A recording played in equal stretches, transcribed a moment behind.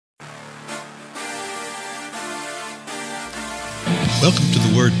Welcome to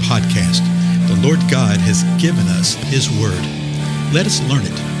the Word Podcast. The Lord God has given us His Word. Let us learn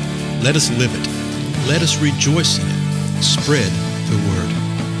it. Let us live it. Let us rejoice in it. Spread the Word.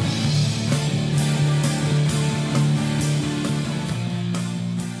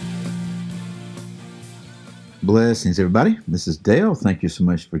 Blessings, everybody. This is Dale. Thank you so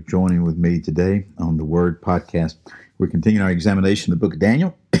much for joining with me today on the Word Podcast. We're continuing our examination of the book of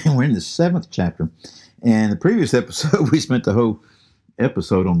Daniel. We're in the 7th chapter. And the previous episode, we spent the whole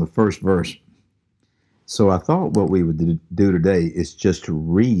episode on the first verse. So I thought what we would do today is just to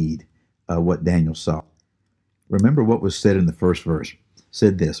read what Daniel saw. Remember what was said in the first verse. It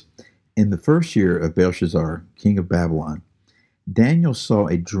said this: In the first year of Belshazzar, king of Babylon, Daniel saw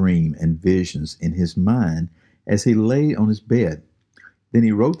a dream and visions in his mind as he lay on his bed. Then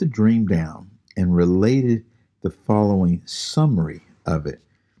he wrote the dream down and related the following summary of it.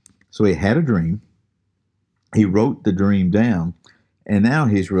 So he had a dream, he wrote the dream down, and now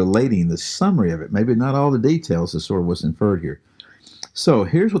he's relating the summary of it. Maybe not all the details, is sort of what's inferred here. So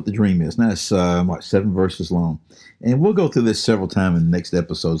here's what the dream is. Now it's 7 verses long. And we'll go through this several times in the next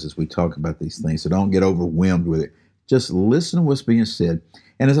episodes as we talk about these things, so don't get overwhelmed with it. Just listen to what's being said.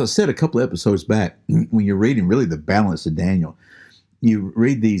 And as I said a couple of episodes back, when you're reading really the balance of Daniel, you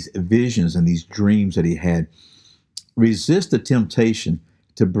read these visions and these dreams that he had. Resist the temptation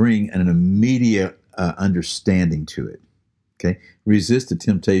to bring an immediate understanding to it. Okay? Resist the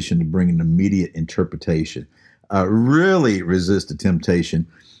temptation to bring an immediate interpretation. Really resist the temptation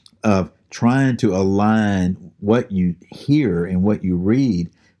of trying to align what you hear and what you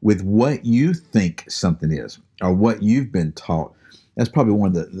read with what you think something is or what you've been taught. That's probably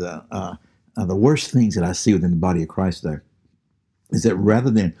one of the worst things that I see within the body of Christ today, is that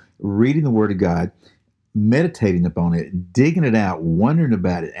rather than reading the Word of God, meditating upon it, digging it out, wondering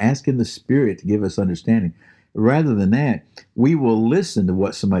about it, asking the Spirit to give us understanding, rather than that, we will listen to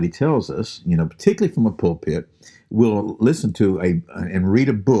what somebody tells us, particularly from a pulpit. We'll listen to and read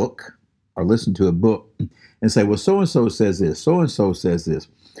a book or listen to a book and say, well, so-and-so says this, so-and-so says this.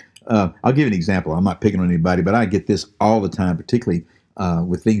 I'll give you an example. I'm not picking on anybody, but I get this all the time, particularly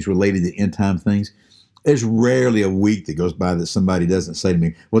with things related to end-time things. There's rarely a week that goes by that somebody doesn't say to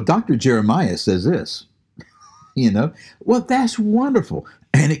me, well, Dr. Jeremiah says this. Well, that's wonderful.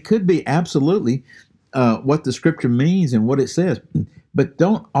 And it could be absolutely what the scripture means and what it says. But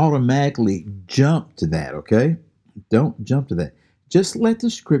don't automatically jump to that, okay? Don't jump to that. Just let the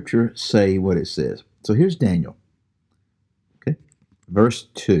scripture say what it says. So here's Daniel. Okay, verse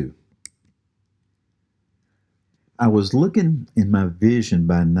 2. I was looking in my vision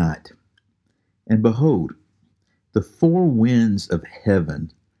by night, and behold, the 4 winds of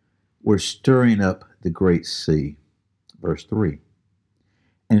heaven were stirring up the great sea. Verse 3.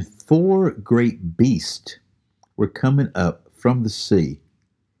 And 4 great beasts were coming up from the sea,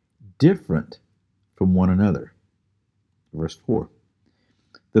 different from one another. Verse 4.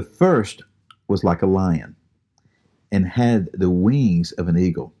 The first was like a lion, and had the wings of an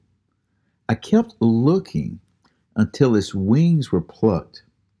eagle. I kept looking until its wings were plucked,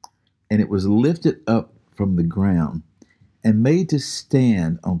 and it was lifted up from the ground, and made to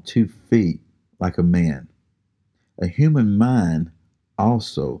stand on 2 feet like a man. A human mind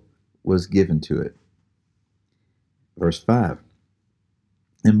also was given to it. Verse 5.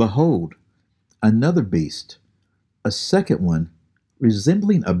 And behold, another beast, a second one,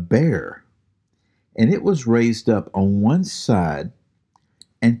 resembling a bear, and it was raised up on one side,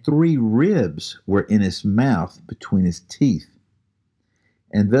 and 3 ribs were in its mouth between its teeth.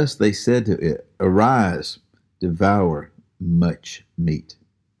 And thus they said to it, Arise, devour much meat.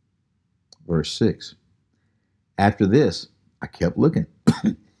 Verse 6. After this, I kept looking,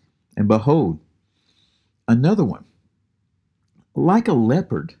 and behold, another one, like a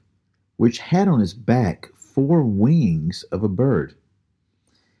leopard, which had on his back 4 wings of a bird.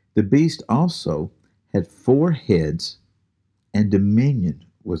 The beast also had 4 heads, and dominion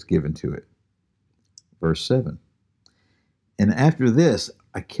was given to it. Verse 7. And after this,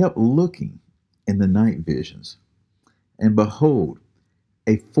 I kept looking in the night visions, and behold,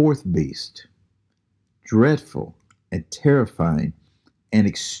 a 4th beast, dreadful and terrifying and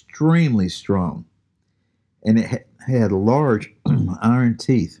extremely strong, and it had large iron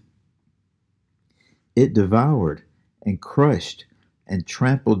teeth. It devoured and crushed and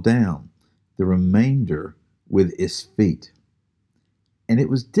trampled down the remainder with its feet. And it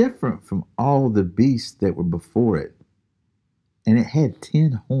was different from all the beasts that were before it, and it had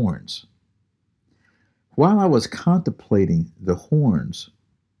 10 horns. While I was contemplating the horns,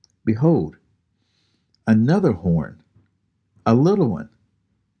 behold, another horn, a little one,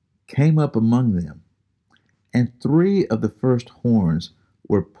 came up among them, And 3 of the first horns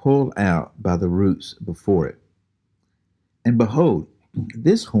were pulled out by the roots before it. And behold,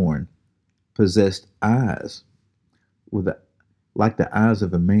 this horn possessed eyes like the eyes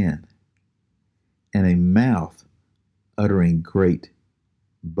of a man, and a mouth uttering great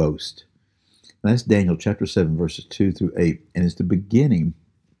boast. Now that's Daniel chapter 7, verses 2 through 8. And it's the beginning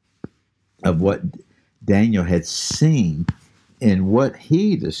of what Daniel had seen and what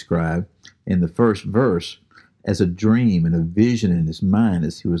he described in the first verse as a dream and a vision in his mind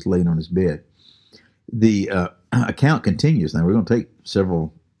as he was laying on his bed. The account continues. Now, we're going to take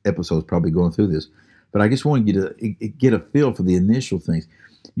several episodes probably going through this, but I just wanted you to get a feel for the initial things.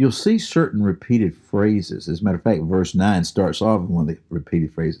 You'll see certain repeated phrases. As a matter of fact, verse 9 starts off with one of the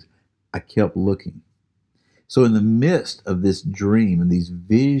repeated phrases. I kept looking. So in the midst of this dream and these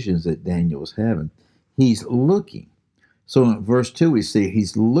visions that Daniel was having, he's looking. So in verse 2, we see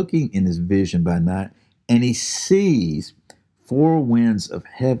he's looking in his vision by night, and he sees 4 winds of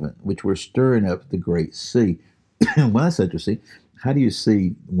heaven, which were stirring up the great sea. Well, that's interesting. How do you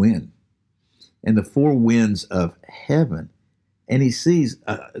see wind? And the 4 winds of heaven. And he sees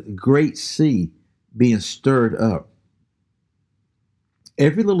a great sea being stirred up.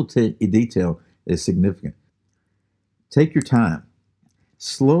 Every little detail is significant. Take your time.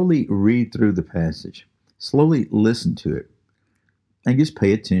 Slowly read through the passage. Slowly listen to it. And just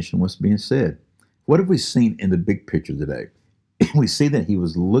pay attention to what's being said. What have we seen in the big picture today? We see that he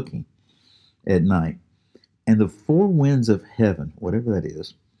was looking at night. And the 4 winds of heaven, whatever that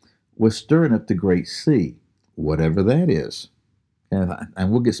is, was stirring up the great sea, whatever that is.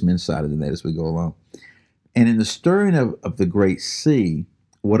 And we'll get some insight into that as we go along. And in the stirring of the great sea,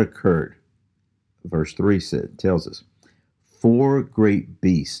 what occurred? Verse 3 tells us, 4 great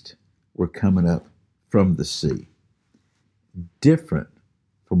beasts were coming up from the sea, different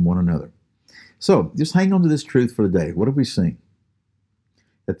from one another. So just hang on to this truth for the day. What have we seen?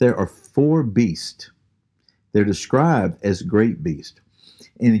 That there are 4 beasts. They're described as great beasts.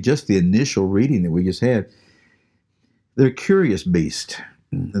 In just the initial reading that we just had, they're curious beasts.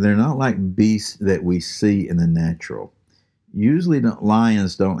 They're not like beasts that we see in the natural. Usually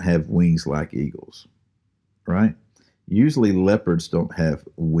lions don't have wings like eagles, right? Usually leopards don't have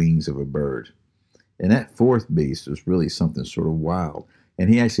wings of a bird. And that 4th beast was really something sort of wild. And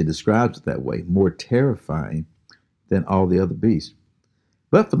he actually describes it that way, more terrifying than all the other beasts.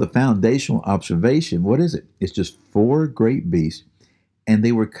 But for the foundational observation, what is it? It's just 4 great beasts, and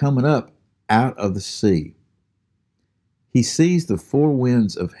they were coming up out of the sea. He sees the 4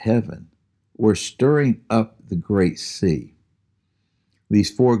 winds of heaven were stirring up the great sea.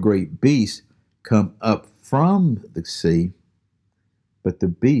 These 4 great beasts come up from the sea, but the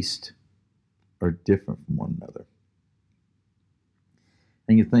beasts are different from one another.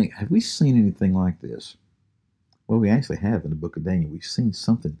 And you think, have we seen anything like this? Well, we actually have in the book of Daniel. We've seen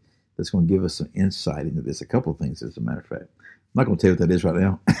something that's going to give us some insight into this. A couple of things, as a matter of fact. I'm not going to tell you what that is right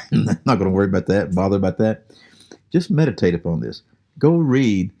now. I'm not going to worry about that, bother about that. Just meditate upon this. Go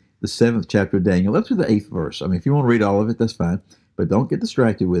read the 7th chapter of Daniel up to the 8th verse. I mean, if you want to read all of it, that's fine. But don't get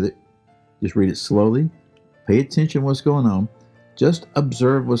distracted with it. Just read it slowly. Pay attention to what's going on. Just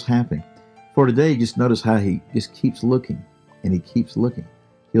observe what's happening. For today, just notice how he just keeps looking, and he keeps looking.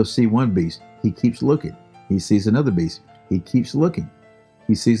 He'll see one beast. He keeps looking. He sees another beast. He keeps looking.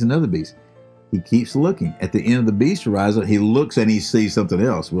 He sees another beast. He keeps looking. At the end of the beast horizon, he looks and he sees something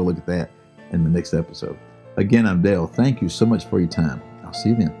else. We'll look at that in the next episode. Again, I'm Dale. Thank you so much for your time. I'll see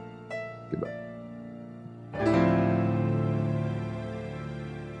you then.